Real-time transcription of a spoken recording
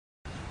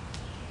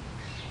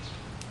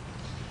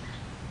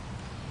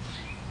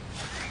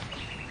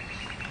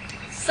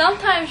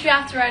Sometimes you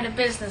have to write a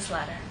business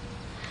letter.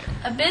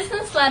 A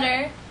business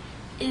letter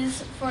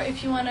is for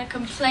if you want to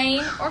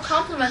complain or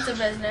compliment a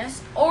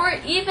business or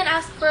even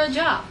ask for a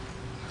job.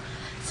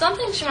 Some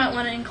things you might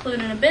want to include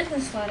in a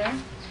business letter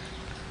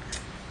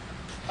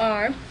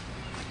are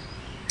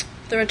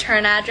the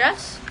return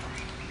address.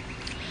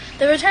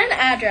 The return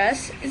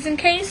address is in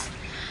case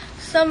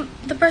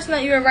the person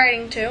that you are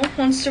writing to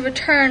wants to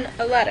return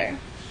a letter.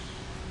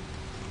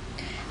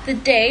 The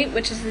date,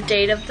 which is the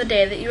date of the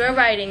day that you are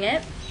writing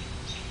it.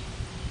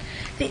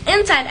 The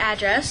inside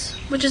address,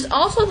 which is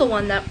also the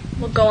one that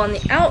will go on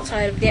the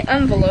outside of the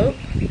envelope.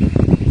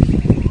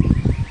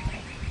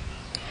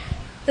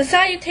 The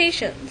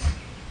salutations.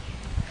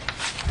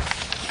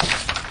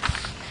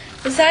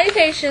 The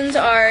salutations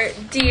are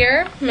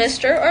Dear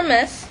Mr. or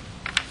Miss,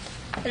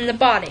 and the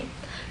body.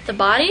 The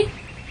body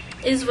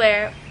is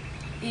where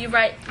you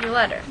write your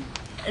letter,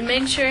 and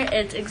make sure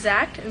it's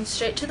exact and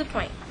straight to the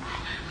point.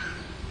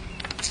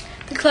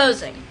 The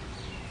closing.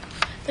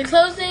 The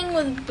closing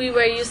would be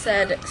where you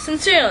said,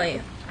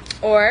 sincerely,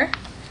 or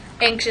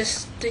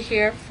anxious to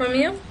hear from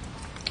you,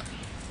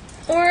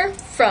 or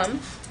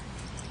from.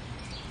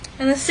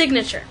 And the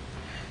signature.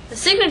 The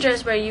signature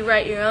is where you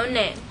write your own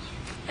name.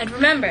 And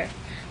remember,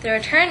 the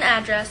return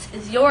address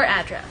is your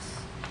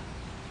address,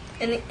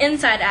 and the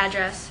inside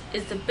address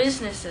is the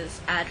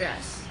business's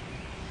address.